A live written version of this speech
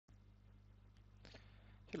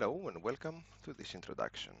Hello and welcome to this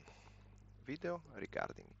introduction video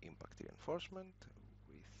regarding impact reinforcement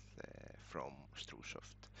from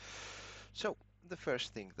StruSoft. So the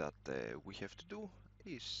first thing that we have to do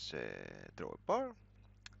is draw a bar,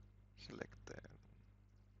 select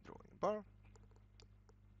drawing bar.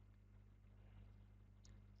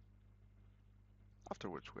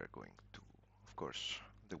 Afterwards we are going to, of course,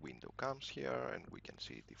 the window comes here and we can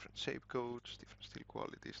see different shape codes, different steel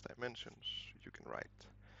qualities, dimensions. You can write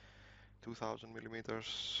 2000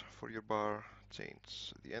 millimeters for your bar,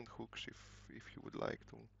 change the end hooks if you would like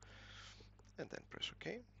to, and then press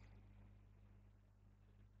OK.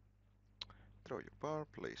 Draw your bar,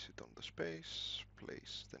 place it on the space,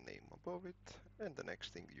 place the name above it, and the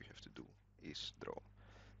next thing you have to do is draw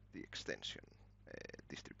the extension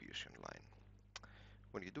distribution line.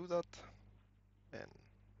 When you do that, and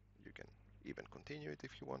you can even continue it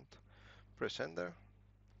if you want, press enter,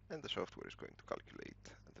 and the software is going to calculate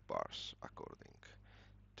the bars according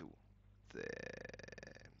to the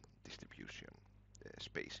distribution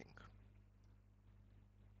spacing.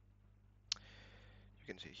 You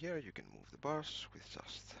can see here you can move the bars with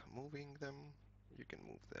just moving them. You can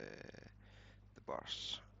move the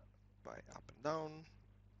bars by up and down.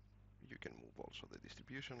 You can move also the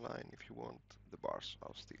distribution line if you want. The bars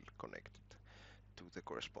are still connected to the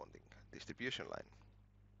corresponding distribution line.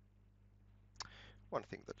 One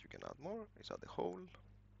thing that you can add more is add a hole.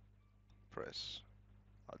 Press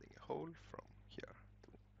adding a hole from here to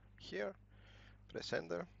here. Press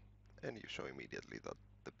enter, and you show immediately that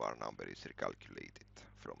the bar number is recalculated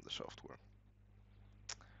from the software.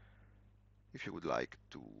 If you would like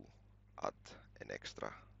to add an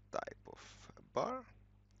extra type of bar,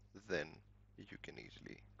 then you can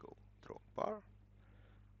easily go draw bar,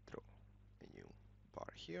 draw a new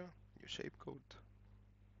bar here, new shape code,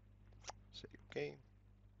 say OK,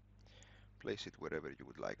 place it wherever you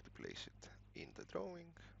would like to place it in the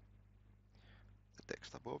drawing, the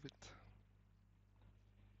text above it,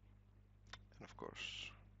 and of course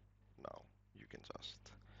now you can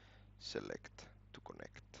just select to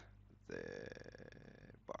connect the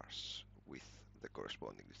bars with the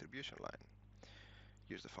corresponding distribution line.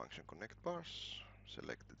 Use the function connect bars,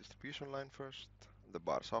 select the distribution line first, the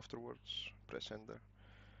bars afterwards, press enter,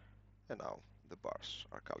 and now the bars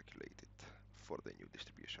are calculated for the new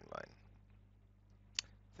distribution line.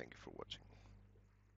 Thank you for watching.